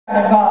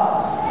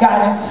involved,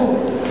 got into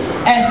it.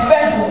 And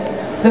especially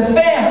the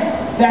family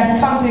that's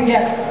come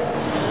together.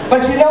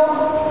 But you know,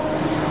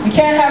 you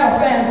can't have a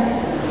family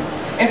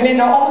if ain't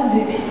no woman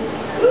did it.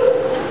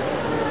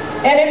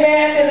 Any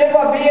man deliver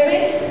a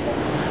baby,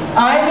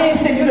 I mean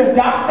say you the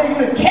doctor, you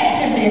the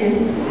catch the baby.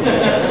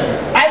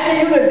 I mean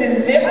you the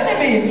deliver the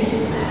baby.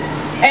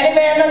 Any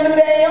man don't do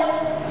that, yo?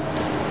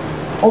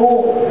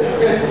 Oh.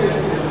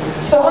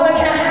 So honey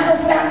can't have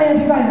no family and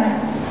things like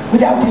that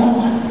without the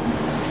woman.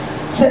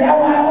 So that's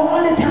why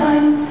all the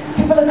time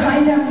people are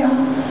kind of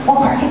young, want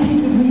cracking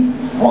teeth with me,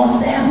 want to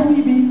stand who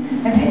we be,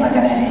 and things like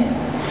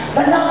that.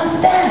 But now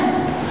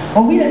understand,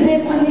 when we done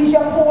did on these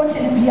your porch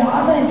and the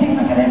piazza and things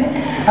like that,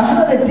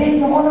 another day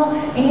you wanna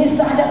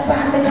inside the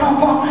family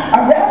compound,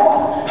 I read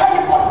was how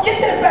you supposed to get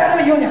to the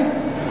family reunion.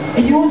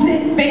 And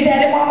usually Big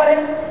Daddy Mama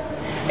there,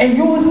 and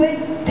usually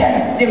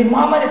the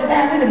mama, the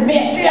family, the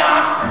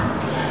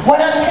matriarch,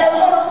 when I tell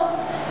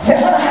her, say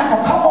her have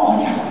to come on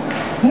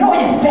you, know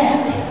your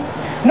family.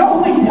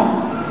 Know who he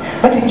done,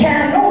 but you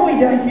can't know who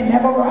he done if you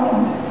never run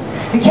him.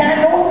 You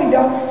can't know who he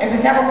done if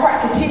you never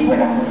crack your teeth with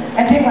him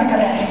and things like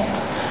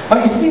that.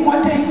 But you see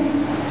one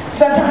thing,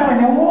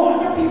 sometimes when all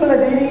the people are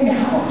there in the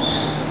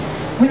house,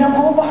 we don't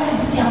go by and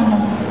see how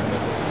long.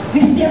 We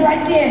stay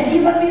right there and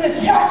even be the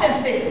church and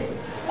say,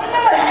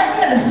 whatever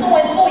happened to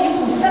so-and-so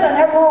used to sit on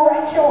that road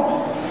right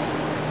here.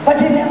 But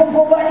they never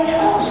go by the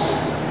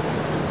house.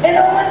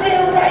 And one day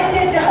right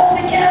there in the house,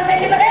 they can't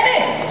make it.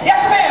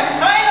 Yes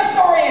ma'am, I ain't a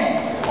story in it.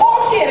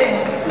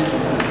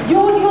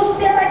 You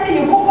stay right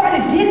there, you go by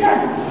the deacon.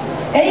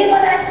 And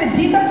even ask the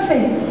deacon,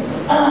 say,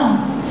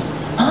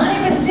 I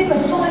ain't been seeing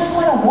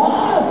so-and-so in a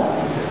while.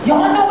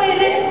 Y'all know where he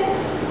live?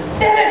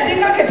 Then the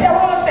deacon can tell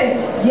her and say,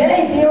 yeah,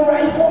 he did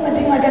right home and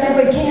things like that,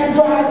 but he can't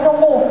drive no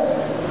more.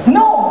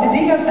 No, the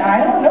deacon said,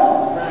 I don't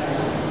know.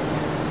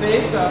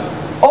 Say so.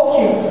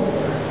 Okay.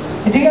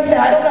 The deacon said,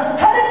 I don't know.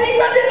 How the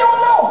deacon did not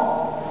know?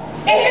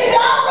 And his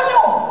job will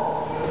know.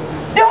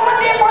 They only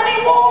did money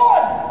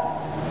board.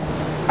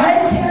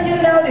 I tell you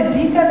now, the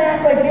deacon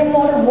act like they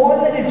more the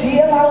warden of the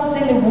jailhouse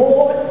than the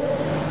ward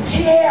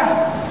chair.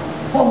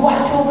 But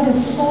watch over the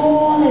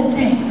soul and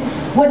thing.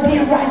 What they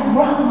right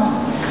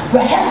wrong.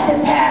 But help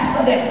the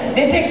pastor them.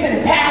 They think so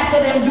the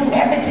pastor them do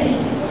everything.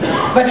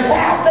 But the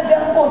pastor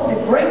just supposed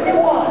to bring the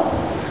word.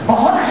 But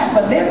how I have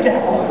to live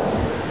that word.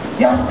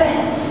 You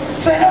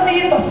understand? So I don't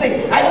need to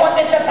say, I want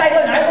this your title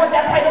and I want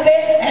that title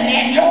there. And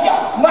then look,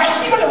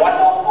 might even the one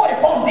more for the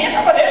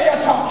foundation for this your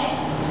church.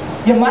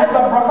 You might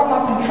but rock them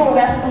up and throw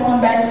that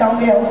one back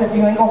somewhere else if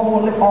you ain't gonna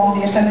hold the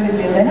foundation of the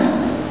building up.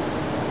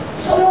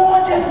 So don't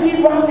want just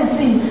be wrong and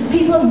see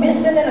people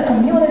missing in the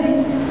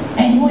community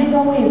and you ain't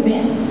know where you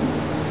been.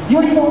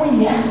 You ain't know where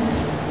you at.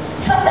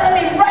 Sometimes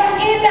they right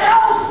in the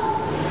house,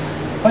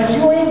 but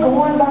you ain't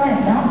going by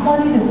and not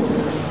money do.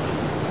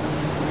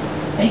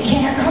 They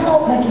can't come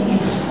out like you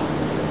used to.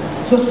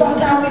 So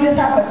sometimes we just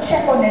have to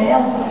check on the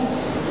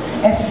elders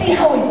and see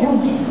how we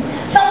doing.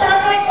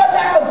 Sometimes you ain't supposed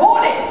to have to go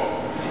there.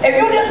 If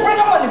you just bring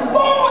them on the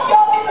phone,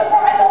 y'all be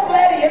surprised how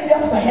glad he is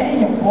just for hearing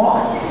your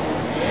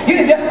voice. You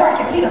can just crack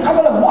your teeth a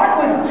couple of water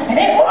with them, and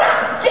then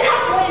get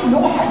out. You ain't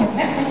know how you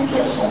make me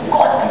feel so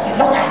good because you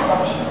look out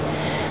for me.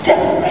 Just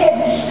ready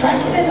to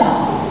strike it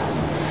along.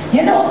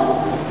 You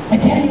know, I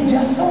tell you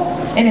just so.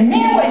 And the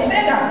men will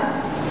say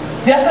now,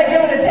 just like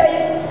them to tell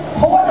you,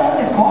 hold on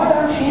to God,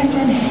 I'm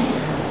changing it.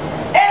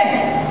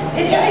 And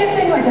they tell you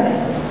things like that.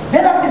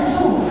 Better be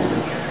soon.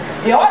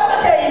 They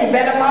also tell you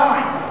better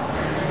mind.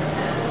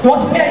 Don't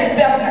smell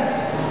yourself now.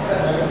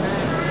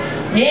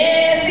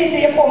 Yeah, see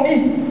there for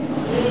me.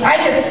 I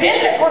just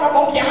did it when I'm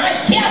on camera.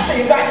 I ain't cancer.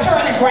 You got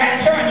turn and grab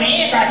turn. You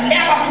ain't got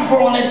never keep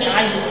growing in the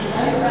eyes.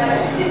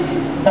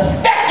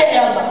 Respect your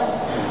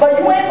elders. But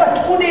you ain't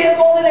but 2 days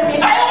older than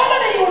me. I older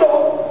than you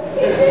though.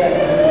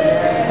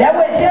 That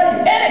will tell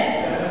you, ain't it?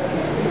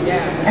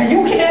 Yeah. And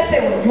you can't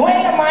say, well, you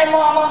ain't my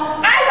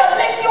mama. I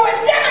gonna lick you and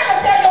then I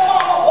gonna tell your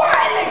mama why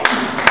I lick you.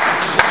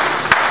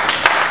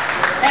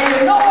 And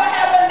you know what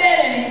happened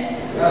then, ain't it?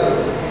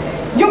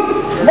 You,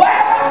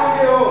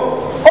 whatever?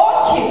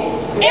 Okay,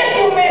 if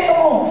you make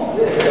them home.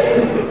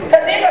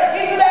 Because they're going to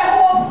give you that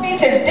whole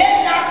speech and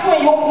then knock you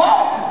in your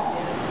mouth.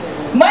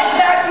 Might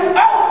knock you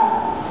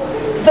out.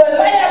 So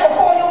it might have to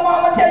call your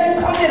mom and tell you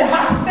come to the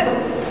hospital.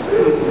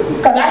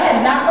 Because I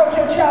had knocked out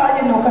your child,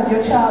 you know, because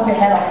your child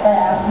had a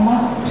fast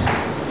mouth.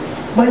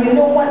 But you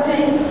know one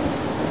thing?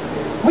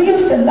 We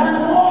used to learn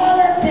all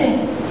that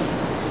thing.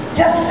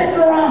 Just sitting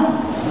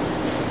around.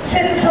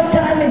 Sitting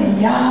sometime in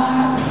the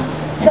yard.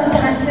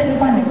 Sometimes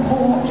sitting on the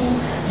porch,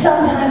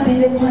 sometimes they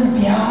live on the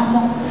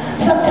piazza,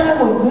 sometimes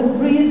with good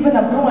breeze been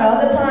a blowing,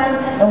 other time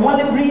and one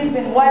the breeze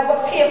been wipe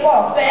up paper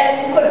or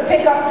bag you could have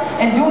pick up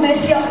and do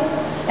this shit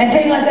and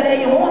things like that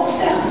in your own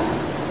stuff.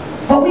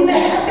 But we've been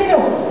happy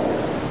though.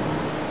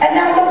 And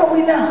now look at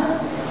we now.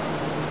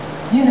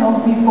 You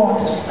know, we've gone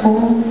to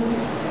school,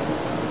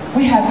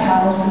 we have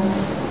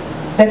houses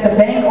that the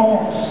bank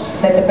owns,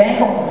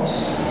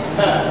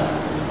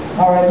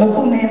 All right, look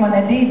who name on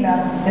the deed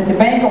now, that the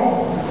bank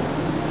owns.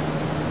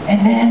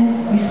 And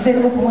then we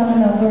sit with one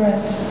another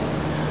and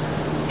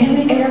in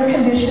the air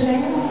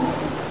conditioning,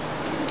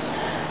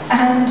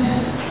 and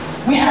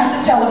we have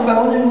the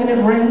telephone, and when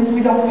it rings,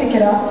 we don't pick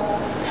it up.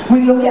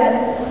 We look at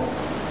it.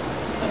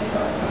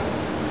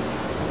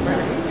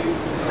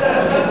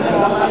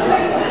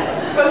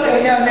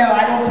 No,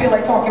 I don't feel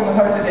like talking with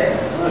her today.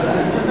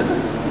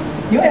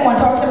 You ain't want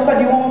to talk to her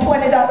because you want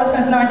 $20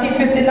 since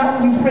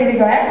 1959. You afraid to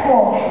go ask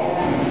for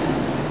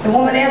it. The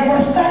woman ever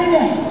studied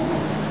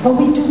that. But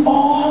we do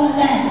all of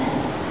that.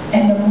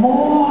 And the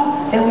more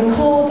that we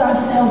close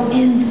ourselves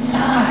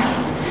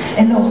inside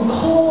in those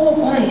cold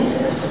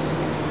places,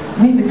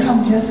 we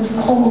become just as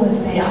cold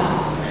as they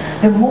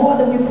are. The more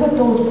that we put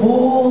those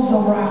walls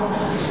around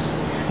us,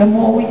 the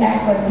more we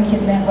act like we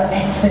can never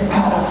exit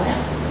out of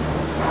them.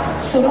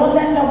 So don't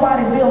let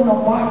nobody build no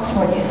box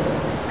for you.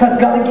 Because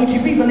Gullah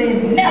Geechee people,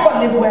 they never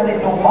live well in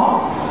no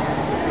box.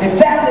 The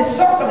family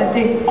circle,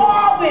 they've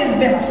always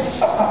been a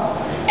circle.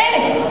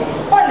 Anyway,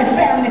 on the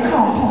family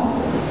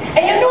compound.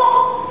 And you know,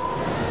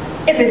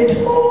 if it's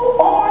two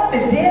on the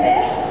dead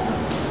end,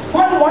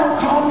 one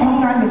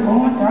compound I be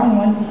going down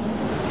one day.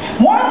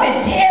 One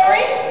with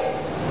Terry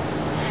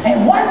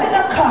and one with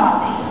a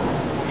Carly.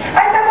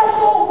 I remember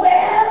so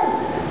well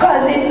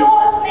because they know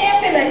his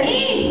name in an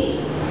E.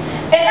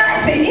 And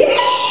I said,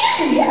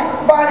 yeah,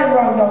 everybody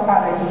around know how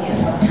to use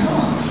her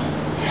tongue.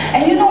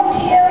 And you know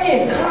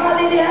Terry and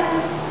Carly there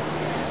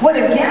would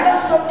have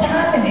gathered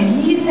sometime in the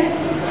evening,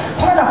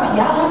 put a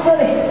piazza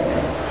there.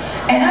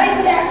 And I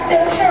asked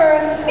them,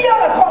 turn, we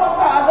ought to call a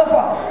plaza,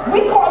 but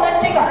we call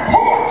that thing a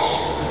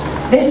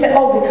porch. They said,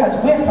 oh,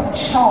 because we're from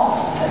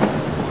Charleston.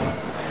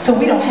 So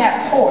we don't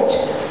have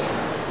porches.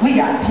 We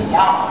got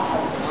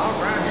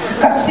piazzas.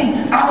 Because see,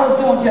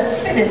 ours don't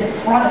just sit in the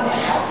front of the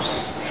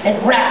house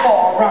and wrap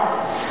all around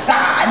the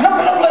side. Look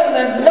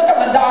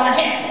at the darn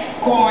hand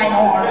going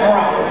on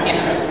around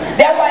here.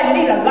 That's why you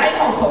need a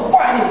lighthouse or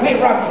find it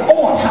way around your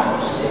own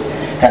house.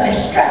 Because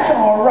they stretch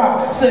all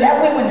around. So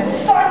that way when the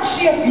sun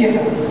shifts,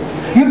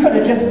 you could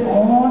have just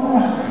gone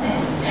around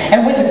it.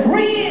 And when the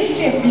breeze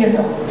shifts,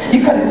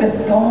 you could have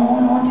just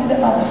gone on to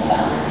the other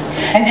side.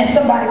 And then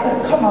somebody could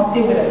have come out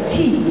there with a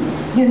tea,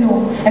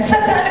 And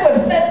sometimes they would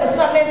have said for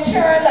something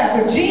churn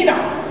like Regina.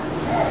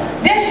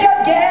 This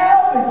your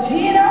gal,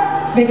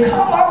 Regina, they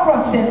come up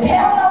from St.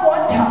 Helena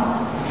one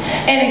time.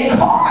 And they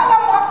call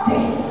them up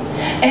there.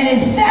 And they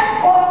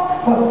said,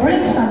 oh, but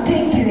bring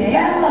something to the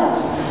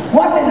elders.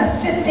 Women that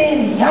sit there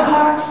in the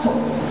yard so.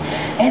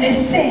 And they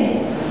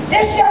say,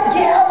 this your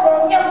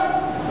gal,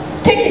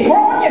 think it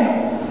grown,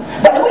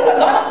 But we got a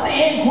lot of say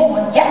ain't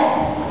growing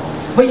yet.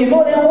 But you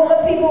know, there are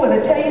older people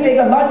that tell you they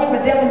got lungy,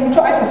 but then when you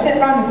try to sit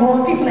around the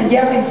grown people and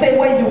yell and say,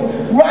 what you do?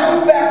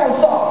 Run you back or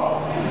something.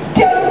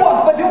 Tell you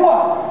what, but do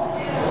what?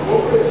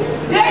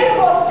 There you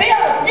go,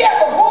 still there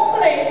for both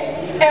play,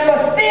 and but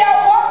still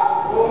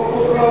what?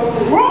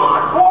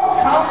 Growing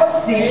forth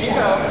conversation,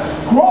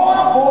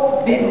 growing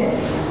forth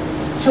business.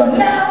 So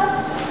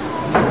now,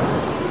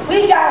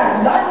 we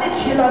gotta learn the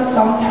children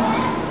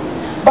sometime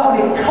about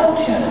the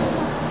culture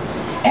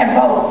and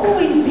about who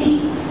we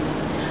be.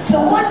 So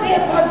one day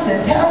upon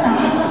St.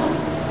 Helena,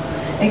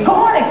 and go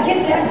on and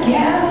get that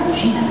gal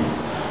Regina.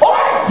 Or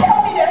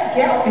tell me that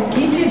gal can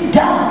get you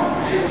down.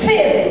 See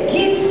if they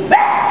get you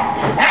back.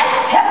 I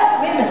tell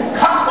them with Miss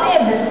Company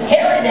and Miss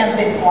Terry them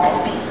big white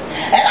be.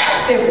 And I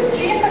say,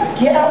 Regina,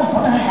 gal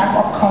wanna have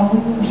her come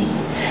with me.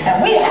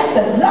 And we have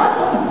to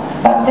learn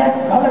about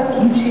that Gullah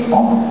Geechee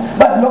woman.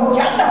 But look,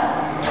 y'all know,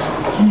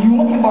 you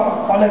want about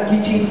a Gullah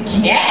Geechee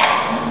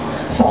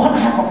gal. So I'm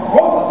gonna have a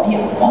grow up be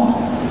a woman.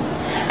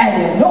 And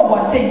you know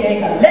one thing, you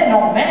ain't gonna let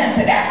no man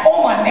to that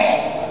woman,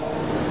 man.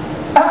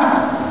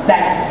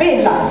 Like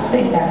Fela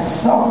sing that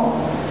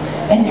song.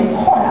 And you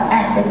call an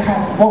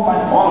African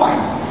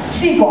woman,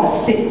 she gonna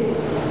say,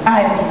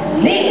 I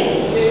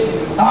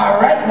believe.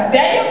 Alright, now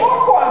there you go,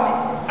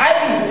 Kwame. I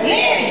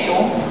believe you.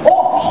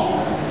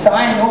 Okay. So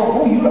I know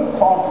who you look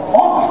for a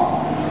woman.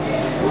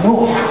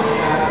 No how.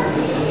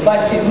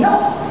 But you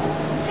know,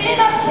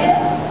 Gina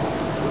care.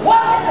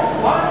 Woman is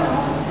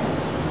one.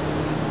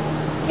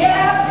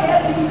 Yeah,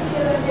 tell these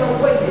children your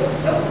way to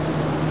do.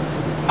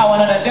 I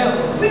want her to do.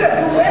 We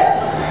gonna do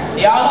well.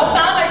 Y'all don't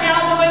sound like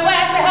y'all doing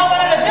well. I said, how want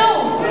her to do?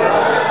 We gonna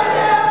do well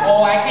now.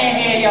 Oh, I can't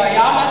hear y'all.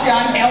 Y'all must be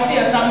unhealthy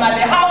or something like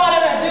that. How want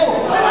her to do?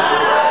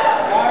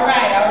 All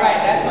right.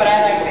 That's what I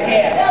like to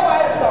hear.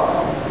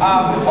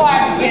 Before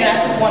I begin,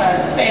 I just want to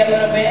say a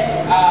little bit.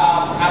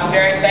 I'm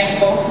very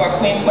thankful for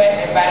Queen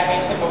Quet inviting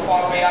me to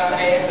perform for y'all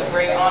today. It's a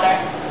great honor.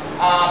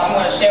 I'm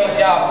going to share with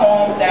y'all a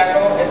poem that I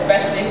wrote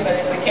especially for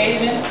this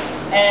occasion.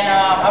 And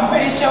I'm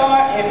pretty sure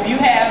if you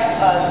have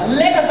a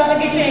lick of Gullah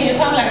Geechee in your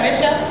tongue like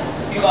this,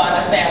 you're going to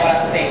understand what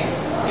I'm saying.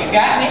 You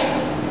got me?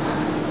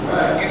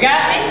 You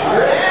got me?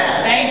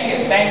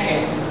 Thank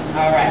you.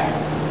 All right.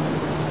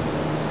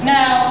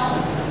 Now,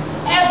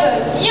 as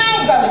a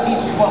young Gullah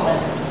Geechee woman,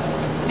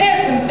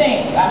 there's some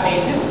things I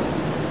may do.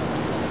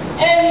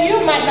 And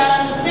you might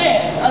not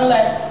understand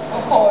unless,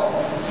 of course,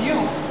 you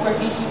were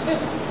Geechee too.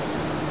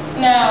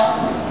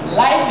 Now,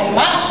 life in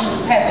my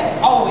shoes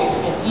hasn't always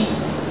been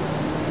easy.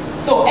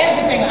 So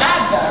everything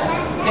I've done,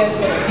 there's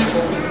been a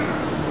deeper reason.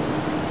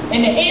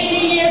 In the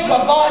 18 years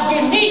what God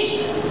gave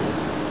me,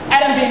 I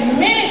done been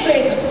many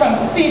places from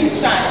sea to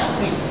shining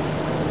sea.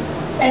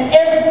 And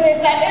every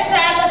place I enter,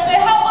 I say,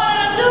 how what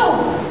did I do?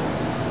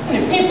 And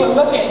the people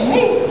look at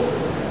me,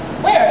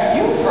 where are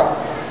you from?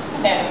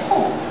 And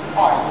who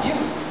are you?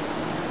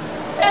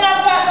 And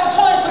I've got no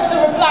choice but to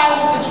reply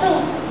with the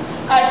truth.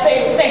 I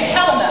say St.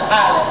 Helena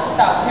Island,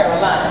 South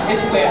Carolina,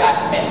 is where I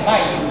spent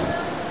my youth.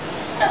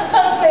 And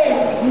some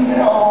say,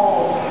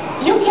 no,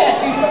 you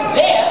can't be from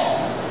there.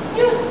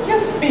 You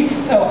speak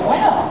so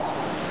well,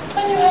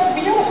 and you have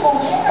beautiful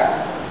hair.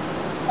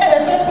 And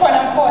at this point,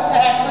 I'm forced to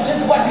ask, well,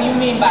 just what do you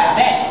mean by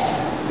that?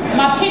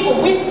 My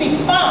people, we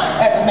speak fine,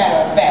 as a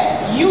matter of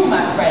fact. You,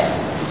 my friend,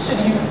 should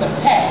use some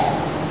tact.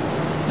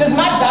 Does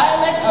my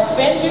dialect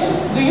offend you?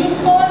 Do you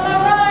scorn my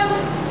rhyme?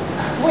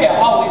 We are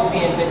always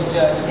being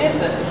misjudged.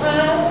 It's a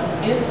time,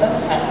 it's a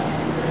time.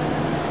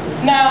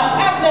 Now,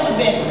 I've never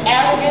been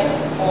arrogant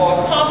or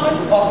pompous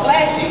or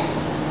flashy,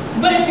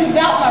 but if you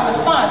doubt my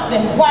response,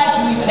 then why'd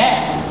you even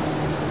ask me?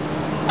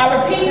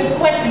 I repeat this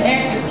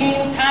question-answer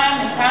scheme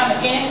time and time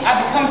again.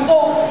 I become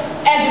so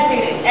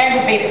agitated,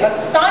 aggravated,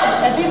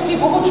 astonished at these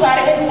people who try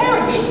to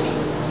interrogate me.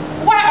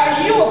 Why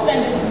are you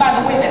offended by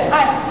the way that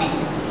I speak?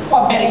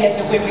 Or better yet,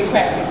 the way we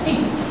crack your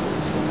teeth?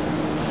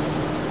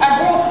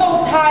 I grow so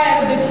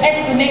tired of this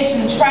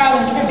explanation, trial,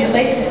 and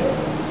tribulation.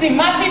 See,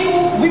 my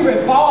people, we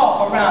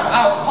revolve around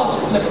our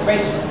culture's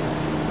liberation.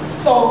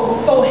 So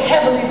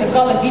heavily the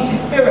Gullah Geechee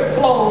spirit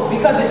flows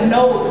because it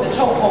knows the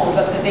chokeholds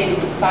of today's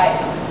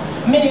society.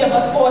 Many of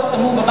us forced to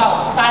move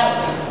about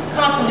silently,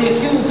 constantly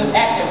accused of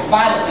acting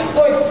violently.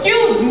 So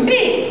excuse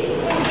me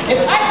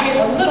if I get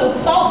a little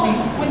salty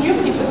when you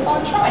people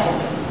start trying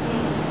me.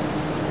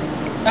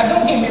 Now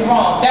don't get me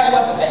wrong, that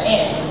wasn't the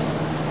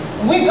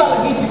end. We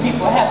Gullah Geechee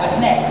people have a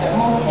knack that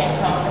most can't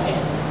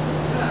comprehend.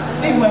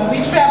 See, when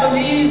we traveled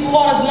these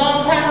waters a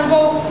long time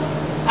ago,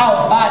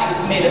 our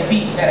bodies made a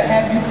beat that'll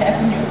have you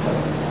tapping your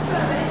toes.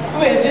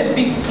 We'll just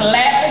be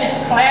slapping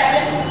and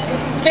clapping,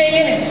 and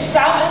singing and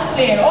shouting,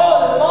 saying,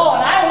 oh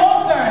Lord, I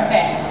won't turn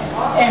back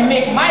and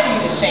make my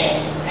lead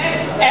ashamed.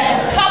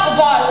 At the top of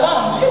our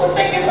lungs, you would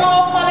think it's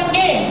all fun and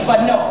games,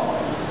 but no.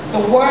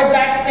 The words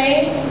I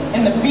sing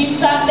and the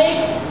beats I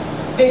make,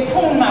 they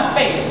tune my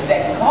faith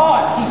that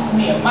God keeps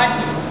me and my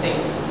people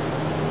safe.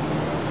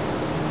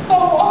 So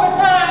over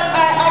time,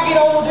 I get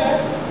older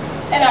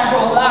and I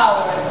grow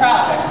louder and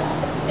prouder,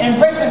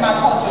 embracing my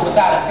culture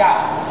without a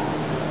doubt.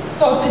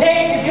 So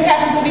today, if you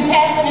happen to be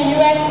passing and you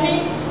ask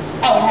me,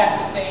 I would have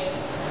to say,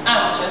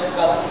 I'm just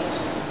Gullah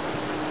Geechee.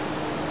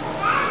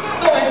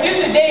 So in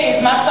future days,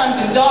 my sons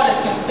and daughters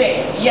can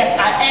say, yes,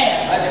 I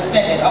am a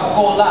descendant of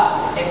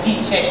Gullah and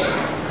Geechee.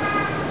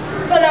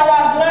 So now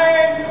I've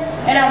learned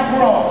and I've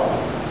grown.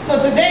 So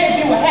today,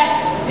 if you were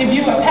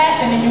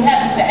passing and you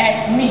happen to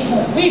ask me who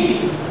we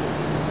be,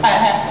 I'd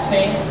have to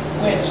say,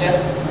 we're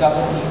just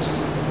Gullah Geechee.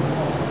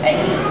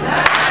 Thank you.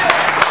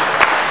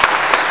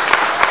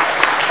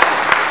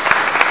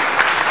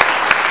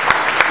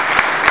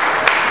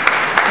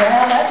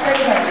 Well, that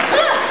takes a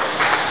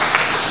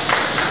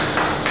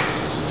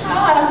How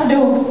I have to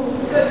do?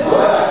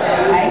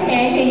 I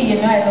can't hear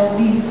you, I know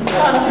these.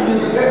 How I have to do?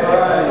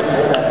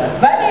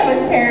 My name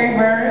is Terry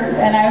Burns,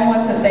 and I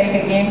want to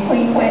thank again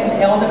Queen Quentin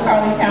and Elder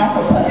Carly Town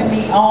for putting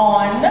me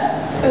on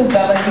to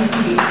Gullah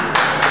Geechee.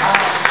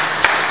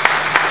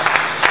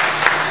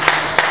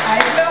 I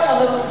felt a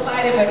little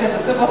excited because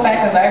the simple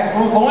fact is I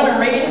grew born and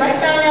raised right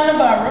down the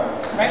borough,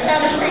 right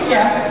down the street,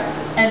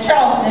 in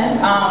Charleston,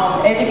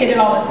 educated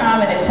all the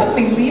time, and it took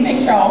me leaving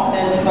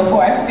Charleston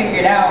before I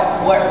figured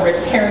out what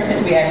rich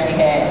heritage we actually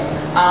had.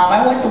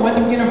 I went to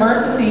Winthrop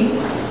University,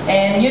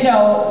 and you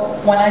know,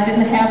 when I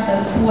didn't have the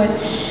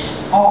switch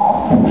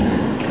off,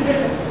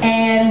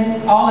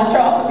 and all the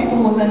Charleston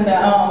people was in the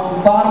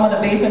bottom of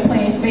the basement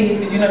playing spades,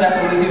 because you know that's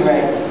what we do,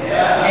 right?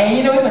 And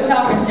you know, we were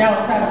talking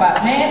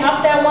about, man,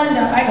 up that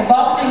window, I could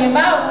box in your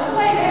mouth. I'm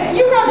like,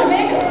 you from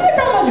Jamaica? I'm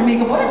from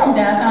Jamaica, boy, I'm from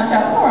downtown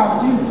Charleston, what's wrong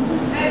with you?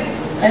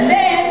 And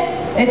then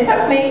it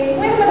took me,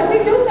 wait a minute,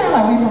 we do sound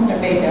like we from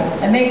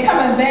Jamaica. And then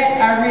coming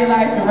back, I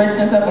realized the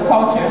richness of the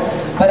culture.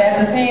 But at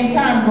the same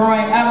time,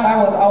 growing up,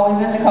 I was always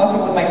in the culture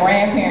with my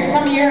grandparents.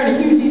 How many of you heard of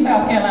Geechee,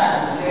 South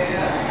Carolina?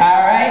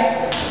 All right.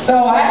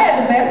 So I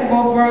had the best of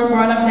both worlds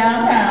growing up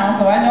downtown.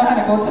 So I know how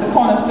to go to the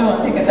corner store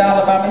and take $1,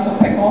 buy me some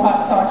pickle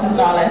hot sausages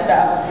and all that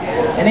stuff.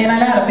 And then I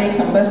know how to bake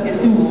some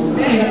biscuit too,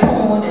 tater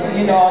poon, and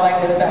you know all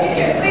that good stuff.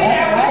 That's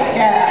right,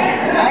 guys.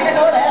 I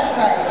know that's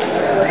right.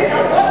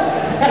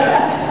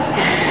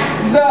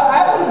 So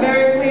I was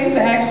very pleased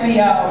to actually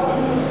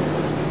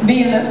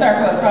be in the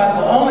circle as far as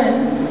a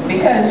woman,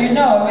 because you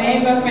know, if it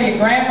ain't been for your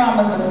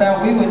grandmamas and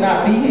stuff, we would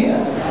not be here.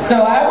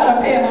 So I want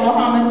to pay a little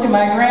homage to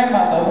my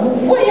grandmother.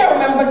 What do y'all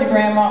remember about your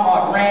grandmama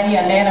or granny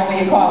or nana,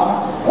 what you call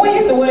them? What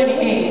used to wear in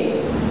your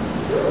head?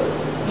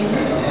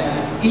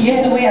 You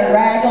used to wear a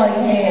rag on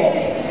your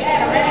head. You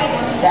had a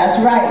rag. That's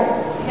right.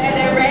 You had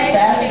that rag.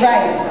 That's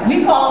right.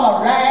 We call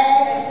them a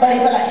rag, but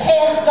they put a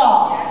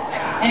headscarf.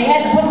 And he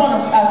had to put them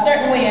on a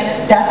certain way in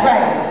it. That's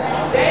right.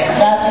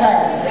 That's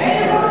right.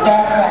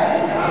 That's right.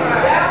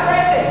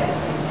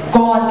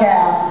 God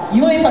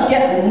You ain't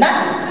forget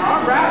nothing.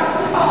 All right.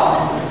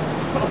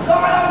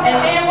 And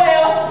then what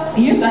else?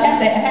 You used to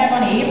have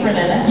on the apron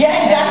in it. Yeah,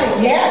 you got to,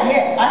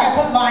 yeah. I had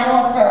put mine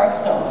on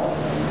first though.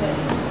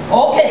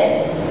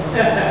 Okay.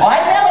 Oh, I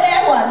remember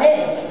that one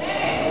then.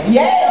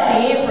 Yeah.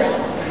 The apron.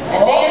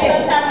 And then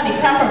sometimes when they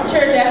come from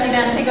church after they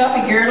done take off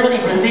your girdle and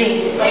your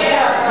brassiere.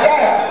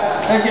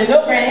 Yeah. Because your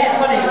little granny had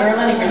to put a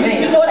girdle and your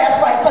brassiere. You know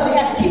that's right, because he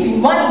had to keep his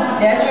money.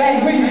 That's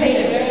right.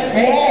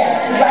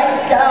 Yeah.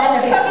 Right down.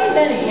 And the tucky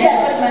money.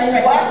 Yeah. Money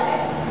right What?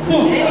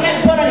 Then he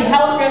had to put on his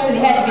house dress because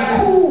he had to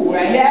get cool,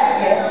 right? Yeah.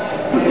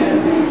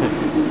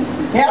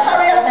 Yeah,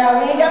 hurry up now.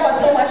 We ain't got but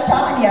so much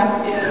time here.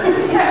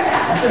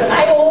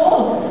 I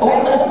old. Oh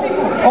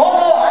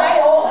no,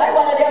 I old. I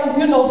one of them,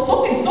 you know,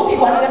 Suki,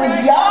 one of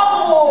them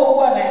young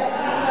old women.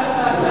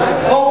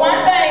 But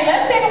one thing,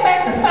 let's take it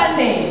back to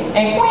Sunday.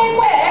 And Queen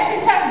Quet actually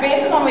touched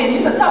bases on me.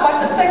 He used to talk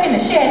about the sick and the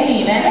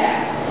shedding.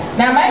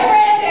 Now my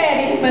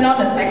granddaddy been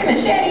on the sick and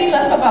the shedding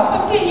list for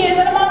about 15 years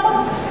in the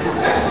mama.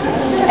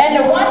 And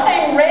the one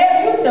thing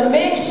Rev used to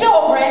make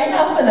sure Granny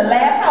house was the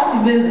last house he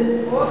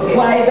visited.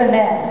 Why even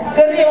that?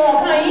 Because he don't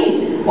come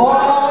eat.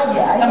 Oh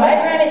yeah. And my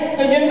granny,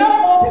 because you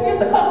know more people used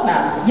to cook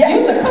now. Yeah.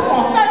 You used to cook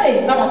on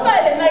Sunday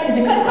night because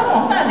you couldn't cook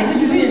on Sunday because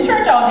you was in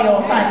church all day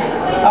on Sunday.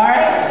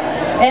 Alright?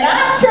 And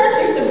our church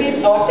used to be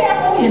Store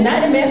Chapel,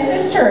 United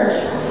Methodist Church,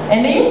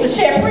 and they used to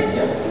share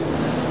preacher.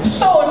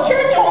 So a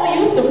church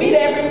only used to meet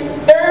every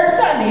third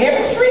Sunday.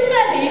 Every 3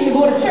 Sunday you used to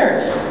go to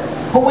church.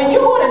 But when you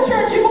go to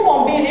church, you were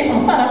going to be in there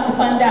from sun up to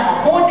sundown,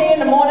 4 days in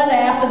the morning and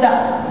after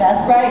dusk.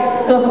 That's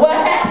right. Because what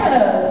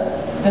happened is,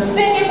 the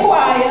singing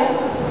choir,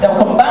 the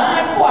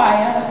combined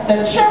choir,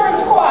 the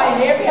children's choir,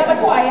 and every other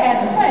choir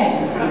had to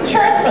sing.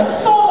 Church for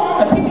so long,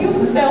 the people used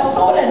to sell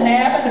soda and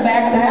nab in the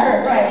back of the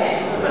church. That's right.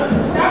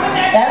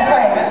 That's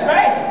right. That's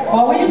right.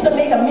 Or we used to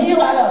make a meal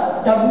out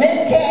of the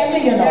mint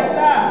candy, you know. Yes,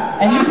 sir.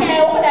 And you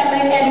can't open that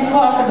mint candy too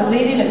hard because the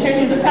lady in the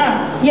church used to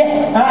come.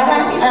 Yeah.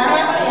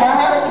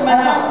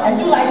 And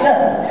do like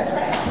this. That's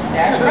right.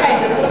 That's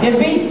right. It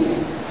be.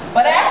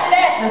 But after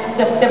that,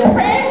 the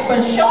prayer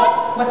was short,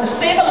 but the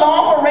stay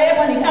long for Red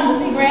when he come to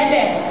see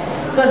Granddaddy.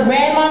 Because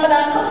Grandmama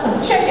done cooked some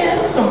chicken,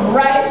 some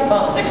rice,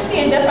 about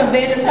 16 different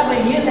vegetables.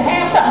 You have to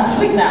have something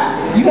sweet now.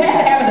 You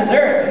have to have a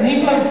dessert.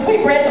 You even some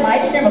sweet bread, some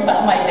ice cream or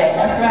something like that.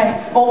 That's right.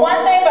 But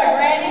one thing about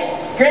Granny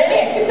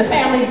had kept the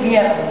family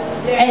together.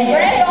 And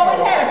Granny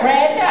always had a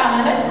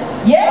grandchild in it.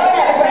 Yeah, we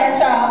had a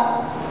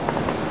grandchild.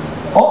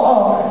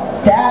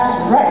 That's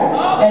right.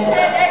 Always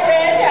had that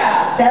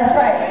grandchild. That's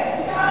right.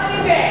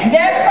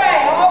 That's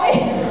right. Always.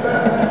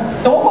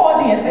 Don't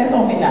call DSS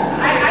on me now.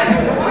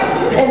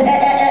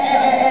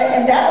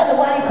 And that was the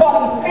one he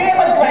called me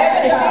favorite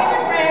grandchild.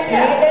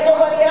 Ain't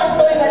nobody else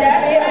know him but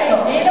that favorite.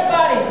 Ain't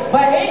nobody.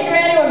 But ain't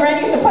Granny, when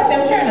Granny used to put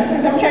them children to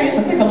sleep, them children used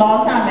to sleep a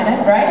long time in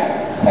it, right?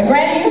 But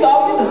Granny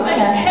always used to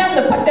sing a hymn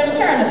to put them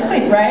children to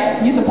sleep,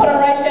 right? Used to put them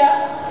right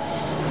there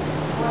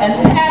and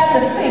pat them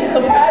to sleep.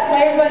 Surprised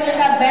when everybody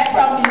got back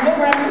problems. You know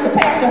Granny used to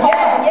pat your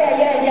heart.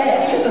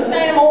 Yeah. He used to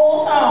sing them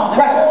old songs.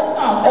 Right. Old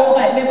songs. Sound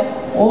like, remember,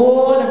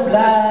 oh, the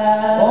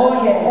blood.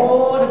 Oh, yeah.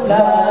 Oh, the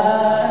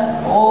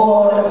blood.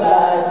 Oh, the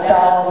blood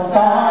does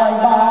sign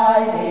my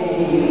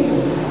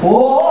name.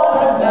 Oh,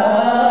 the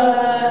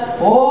blood.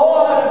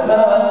 Oh, the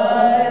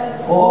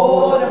blood.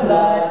 Oh, the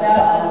blood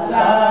does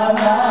sign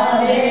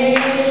my name.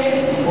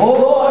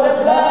 Oh, the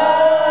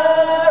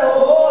blood.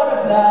 Oh, the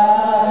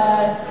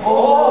blood. Oh,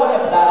 the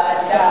blood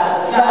does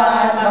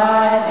sign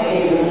my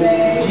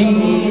name.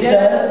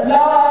 Jesus'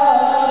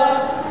 blood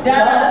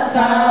does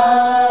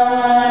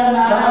sign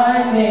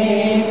my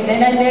name. Then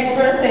that next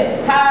verse said,